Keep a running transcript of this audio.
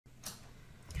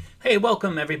Hey,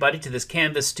 welcome everybody to this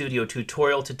Canvas Studio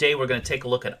tutorial. Today we're going to take a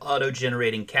look at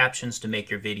auto-generating captions to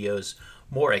make your videos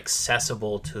more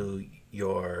accessible to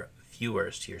your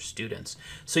viewers, to your students.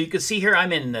 So you can see here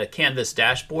I'm in the Canvas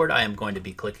dashboard. I am going to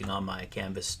be clicking on my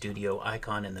Canvas Studio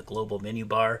icon in the global menu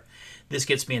bar. This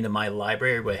gets me into my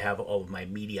library where I have all of my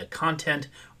media content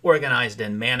organized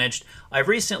and managed. I've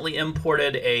recently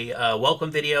imported a welcome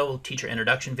video, teacher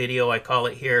introduction video I call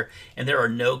it here, and there are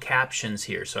no captions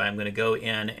here. So I'm going to go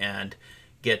in and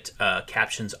get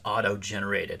captions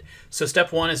auto-generated. So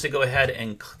step one is to go ahead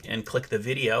and click the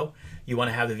video. You want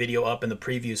to have the video up in the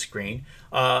preview screen.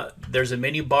 There's a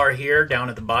menu bar here down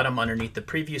at the bottom underneath the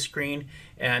preview screen,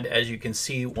 and as you can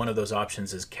see, one of those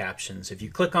options is captions. If you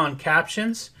click on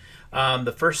captions,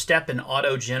 the first step in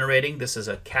auto-generating, this is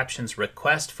a captions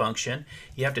request function.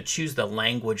 You have to choose the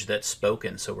language that's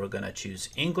spoken. So we're going to choose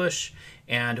English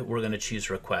and we're going to choose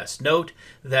request. Note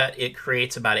that it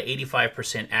creates about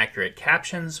 85% accurate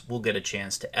captions. We'll get a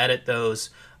chance to edit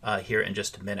those here in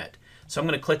just a minute. So I'm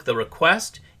going to click the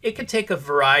request. It could take a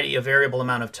variable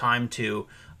amount of time to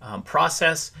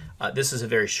process. This is a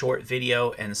very short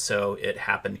video, and so it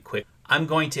happened quick. I'm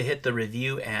going to hit the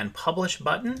review and publish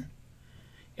button.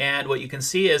 And what you can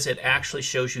see is it actually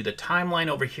shows you the timeline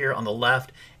over here on the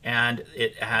left, and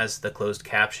it has the closed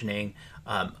captioning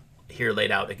here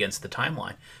laid out against the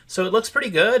timeline. So it looks pretty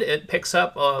good. It picks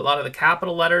up a lot of the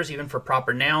capital letters, even for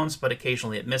proper nouns, but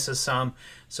occasionally it misses some.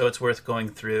 So it's worth going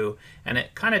through, and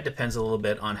it kind of depends a little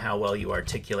bit on how well you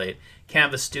articulate.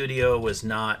 Canvas Studio was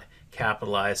not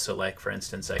capitalized, so like for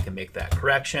instance, I can make that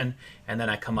correction, and then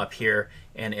I come up here,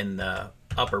 and in the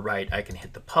upper right, I can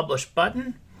hit the publish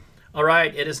button. All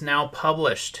right, it is now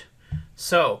published.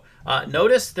 So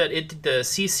notice that the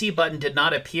CC button did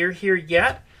not appear here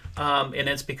yet, and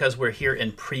it's because we're here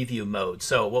in preview mode.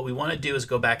 So what we want to do is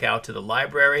go back out to the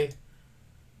library,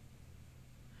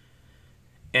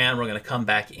 and we're going to come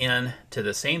back in to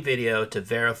the same video to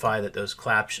verify that those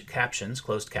captions,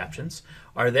 closed captions,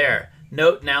 are there.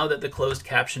 Note now that the closed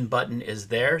caption button is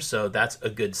there, so that's a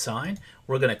good sign.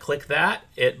 We're going to click that.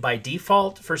 It by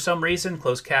default, for some reason,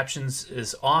 closed captions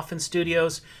is off in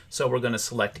Studios, so we're going to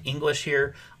select English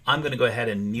here. I'm going to go ahead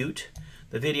and mute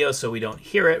the video so we don't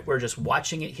hear it. We're just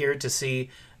watching it here to see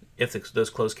if those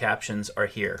closed captions are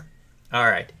here. All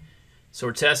right, so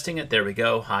we're testing it. There we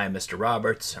go. Hi, Mr.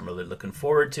 Roberts. I'm really looking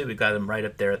forward to it. We've got them right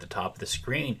up there at the top of the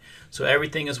screen. So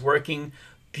everything is working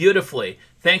beautifully.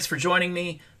 Thanks for joining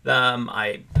me.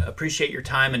 I appreciate your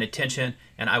time and attention,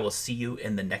 and I will see you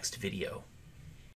in the next video.